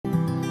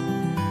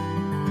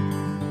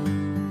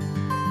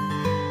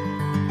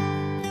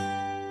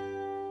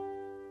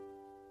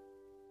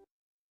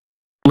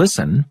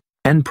Listen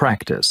and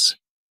practice.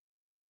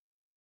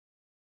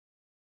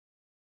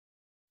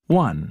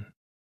 1.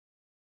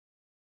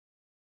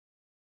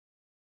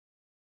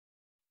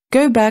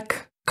 Go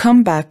back,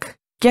 come back,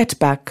 get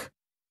back.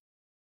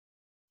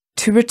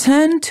 To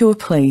return to a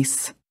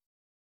place.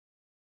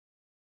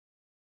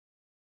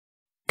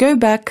 Go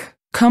back,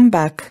 come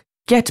back,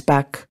 get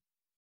back.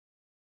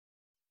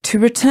 To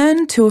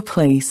return to a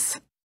place.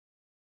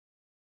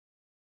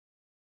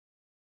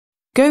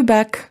 Go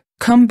back,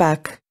 come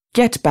back,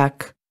 get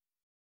back.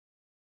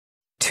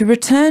 To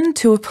return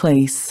to a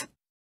place.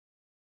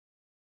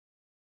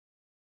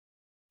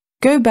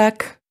 Go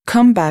back,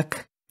 come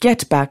back,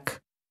 get back.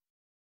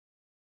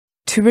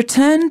 To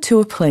return to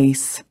a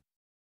place.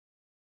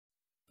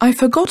 I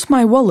forgot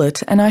my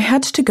wallet and I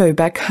had to go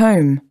back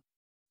home.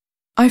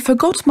 I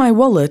forgot my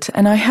wallet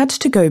and I had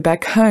to go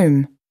back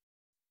home.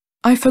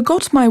 I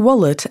forgot my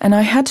wallet and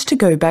I had to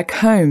go back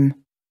home.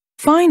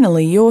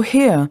 Finally, you're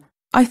here.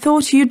 I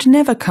thought you'd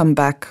never come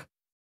back.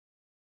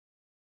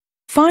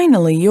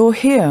 Finally, you're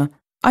here.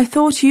 I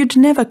thought you'd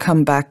never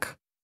come back.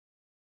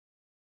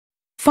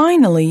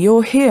 Finally,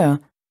 you're here.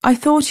 I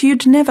thought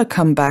you'd never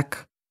come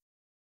back.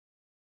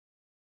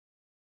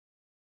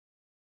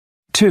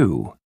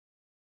 2.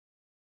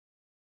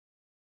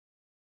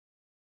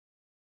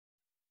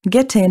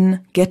 Get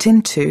in, get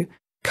into,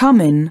 come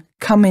in,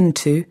 come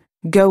into,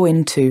 go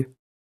into.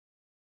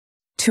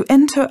 To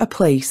enter a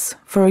place,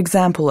 for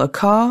example, a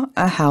car,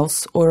 a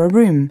house, or a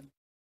room.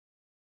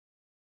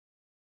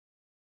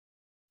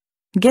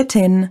 Get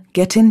in,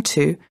 get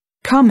into,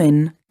 come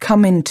in,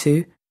 come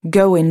into,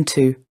 go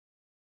into.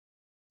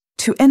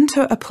 To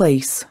enter a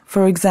place,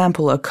 for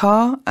example, a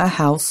car, a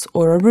house,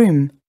 or a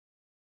room.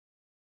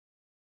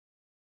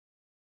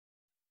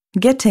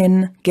 Get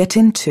in, get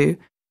into,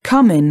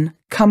 come in,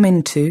 come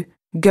into,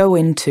 go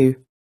into.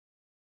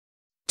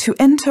 To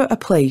enter a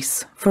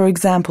place, for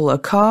example, a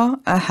car,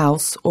 a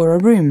house, or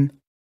a room.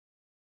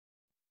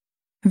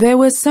 There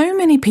were so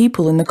many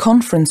people in the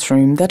conference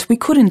room that we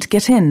couldn't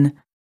get in.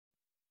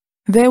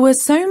 There were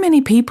so many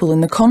people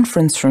in the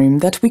conference room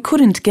that we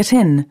couldn't get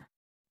in.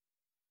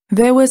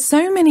 There were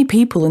so many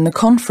people in the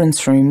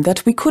conference room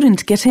that we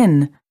couldn't get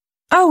in.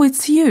 Oh,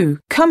 it's you.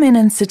 Come in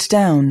and sit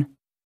down.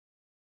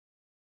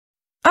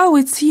 Oh,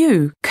 it's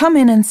you. Come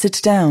in and sit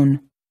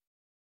down.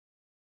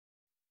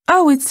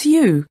 Oh, it's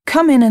you.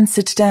 Come in and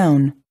sit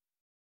down.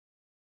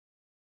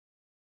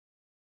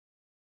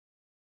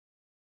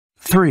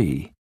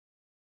 3.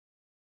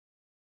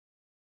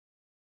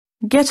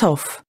 Get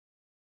off.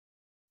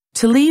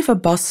 To leave a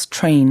bus,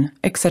 train,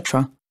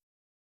 etc.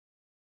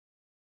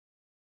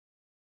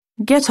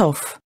 Get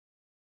off.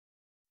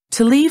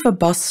 To leave a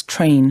bus,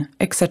 train,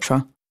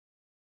 etc.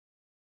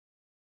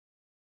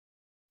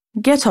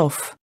 Get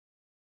off.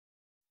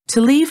 To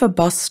leave a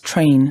bus,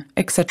 train,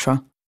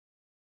 etc.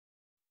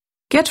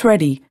 Get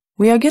ready.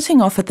 We are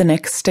getting off at the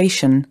next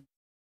station.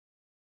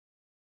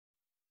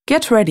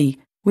 Get ready.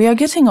 We are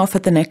getting off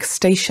at the next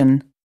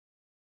station.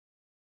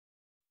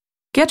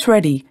 Get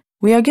ready.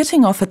 We are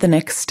getting off at the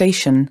next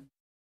station.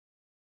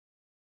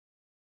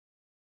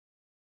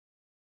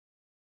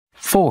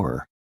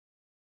 4.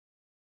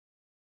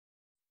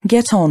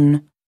 Get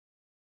on.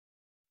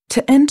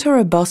 To enter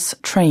a bus,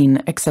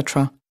 train,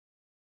 etc.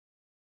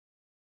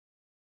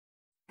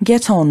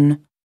 Get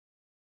on.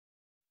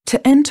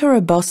 To enter a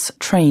bus,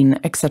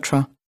 train,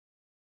 etc.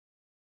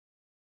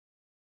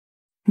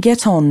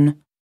 Get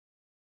on.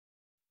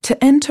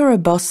 To enter a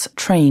bus,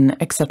 train,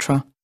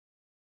 etc.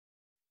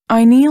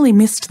 I nearly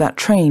missed that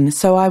train,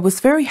 so I was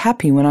very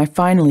happy when I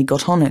finally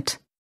got on it.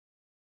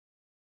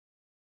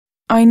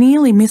 I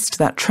nearly missed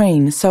that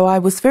train, so I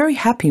was very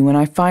happy when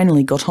I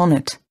finally got on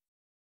it.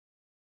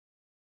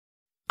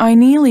 I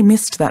nearly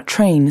missed that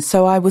train,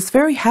 so I was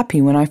very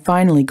happy when I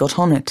finally got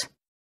on it.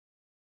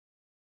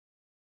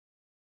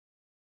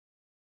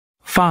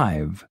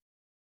 5.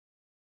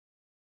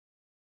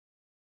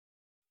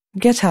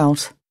 Get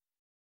out.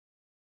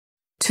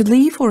 To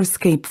leave or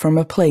escape from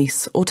a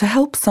place or to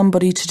help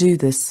somebody to do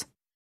this.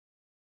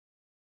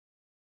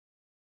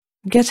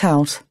 Get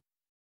out.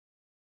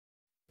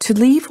 To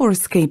leave or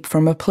escape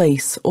from a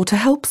place or to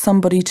help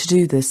somebody to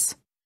do this.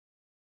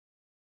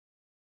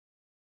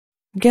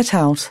 Get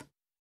out.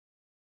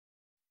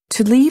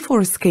 To leave or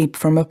escape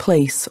from a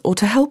place or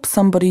to help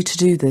somebody to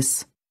do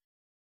this.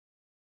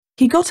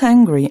 He got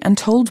angry and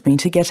told me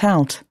to get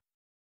out.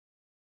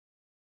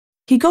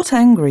 He got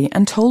angry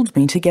and told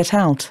me to get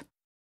out.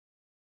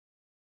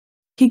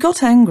 He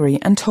got angry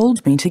and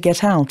told me to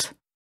get out.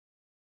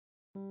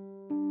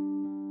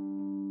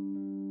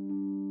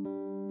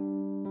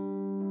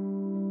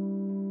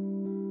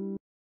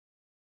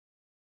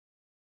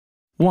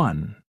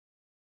 1.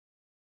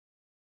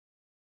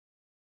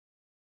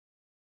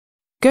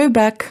 Go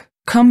back,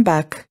 come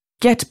back,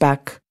 get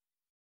back.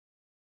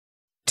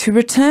 To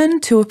return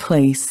to a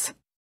place.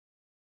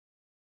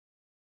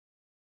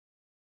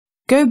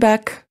 Go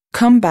back,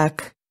 come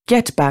back,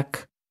 get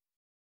back.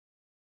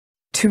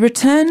 To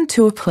return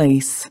to a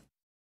place.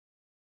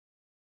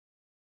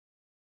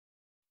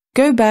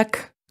 Go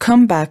back,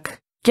 come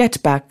back,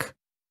 get back.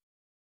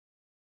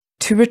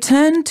 To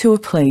return to a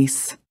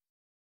place.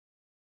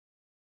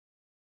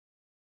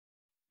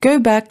 Go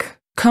back,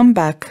 come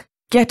back,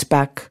 get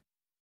back.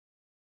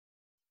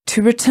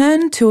 To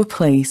return to a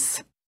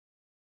place.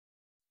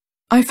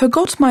 I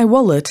forgot my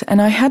wallet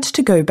and I had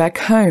to go back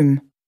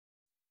home.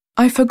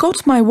 I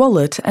forgot my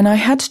wallet and I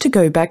had to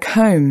go back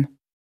home.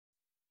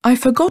 I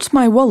forgot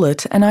my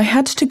wallet and I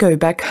had to go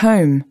back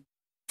home.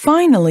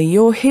 Finally,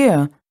 you're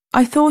here.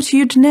 I thought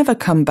you'd never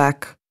come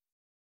back.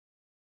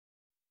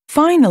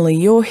 Finally,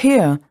 you're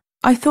here.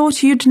 I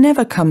thought you'd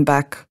never come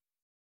back.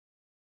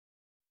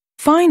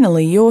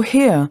 Finally, you're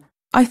here.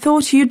 I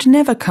thought you'd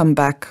never come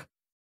back.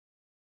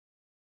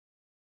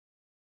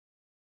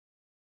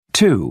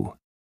 2.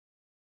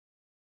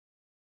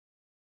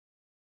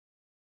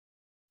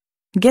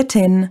 Get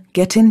in,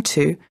 get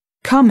into,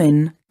 come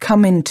in,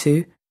 come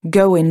into,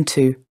 go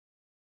into.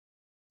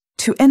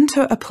 To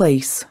enter a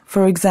place,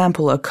 for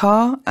example, a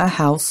car, a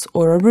house,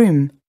 or a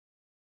room.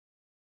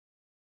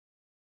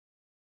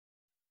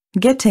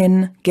 Get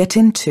in, get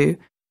into,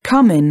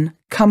 come in,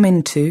 come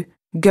into,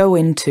 go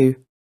into.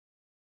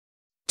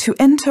 To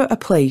enter a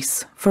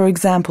place, for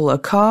example, a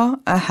car,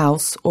 a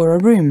house, or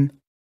a room.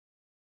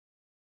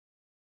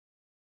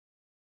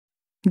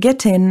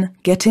 Get in,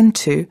 get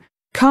into,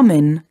 come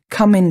in,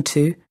 come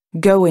into,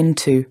 go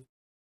into.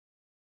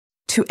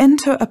 To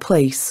enter a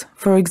place,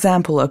 for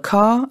example, a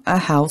car, a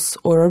house,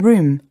 or a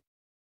room.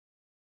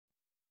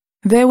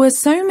 There were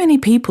so many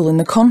people in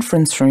the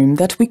conference room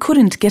that we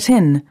couldn't get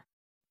in.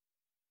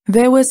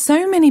 There were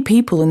so many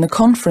people in the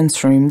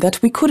conference room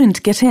that we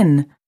couldn't get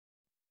in.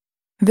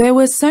 There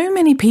were so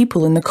many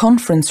people in the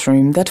conference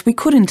room that we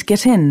couldn't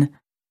get in.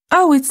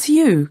 Oh, it's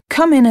you.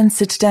 Come in and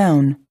sit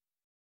down.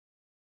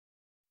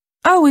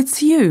 Oh,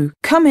 it's you.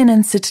 Come in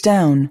and sit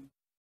down.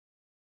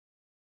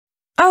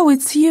 Oh,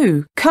 it's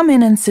you. Come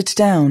in and sit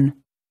down.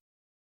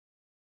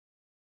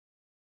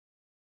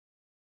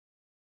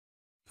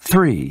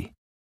 3.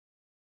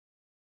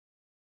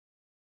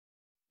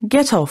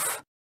 Get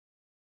off.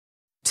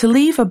 To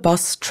leave a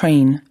bus,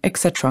 train,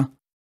 etc.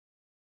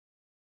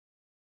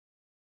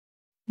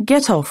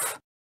 Get off.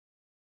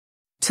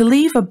 To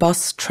leave a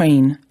bus,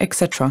 train,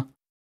 etc.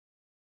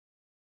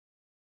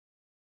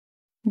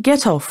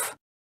 Get off.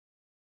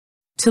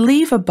 To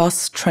leave a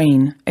bus,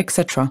 train,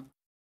 etc.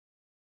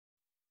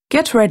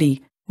 Get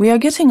ready. We are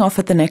getting off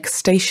at the next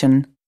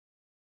station.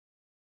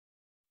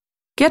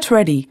 Get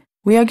ready.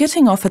 We are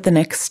getting off at the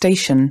next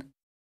station.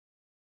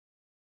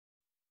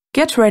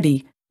 Get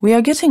ready. We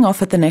are getting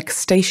off at the next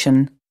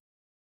station.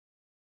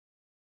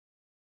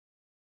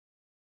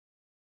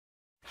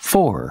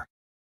 4.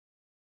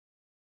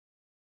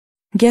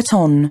 Get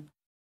on.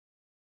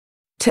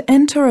 To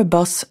enter a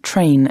bus,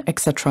 train,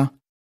 etc.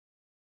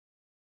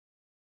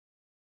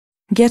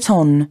 Get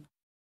on.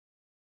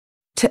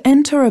 To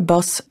enter a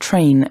bus,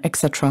 train,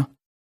 etc.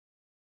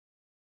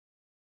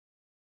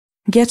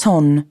 Get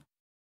on.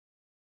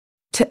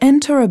 To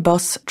enter a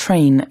bus,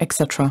 train,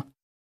 etc.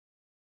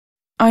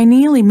 I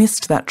nearly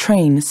missed that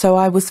train, so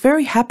I was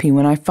very happy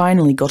when I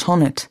finally got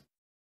on it.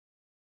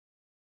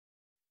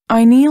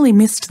 I nearly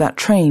missed that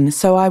train,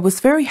 so I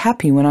was very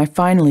happy when I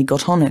finally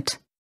got on it.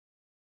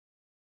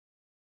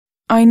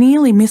 I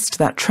nearly missed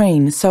that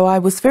train, so I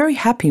was very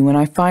happy when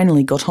I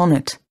finally got on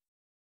it.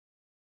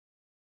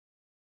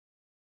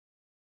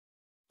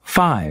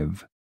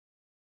 5.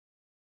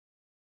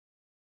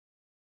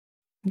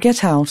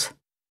 Get out.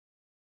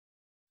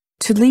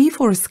 To leave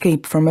or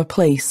escape from a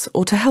place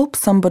or to help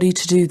somebody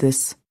to do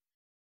this.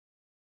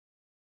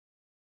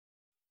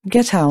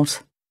 Get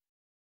out.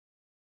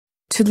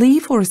 To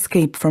leave or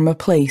escape from a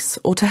place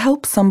or to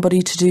help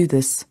somebody to do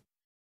this.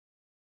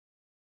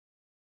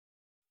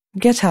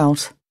 Get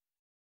out.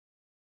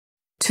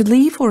 To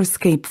leave or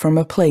escape from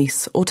a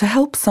place or to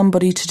help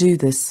somebody to do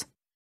this.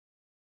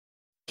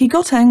 He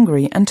got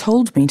angry and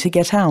told me to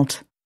get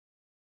out.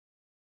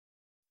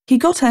 He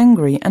got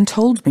angry and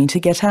told me to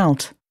get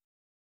out.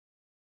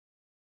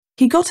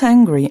 He got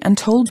angry and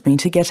told me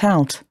to get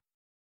out.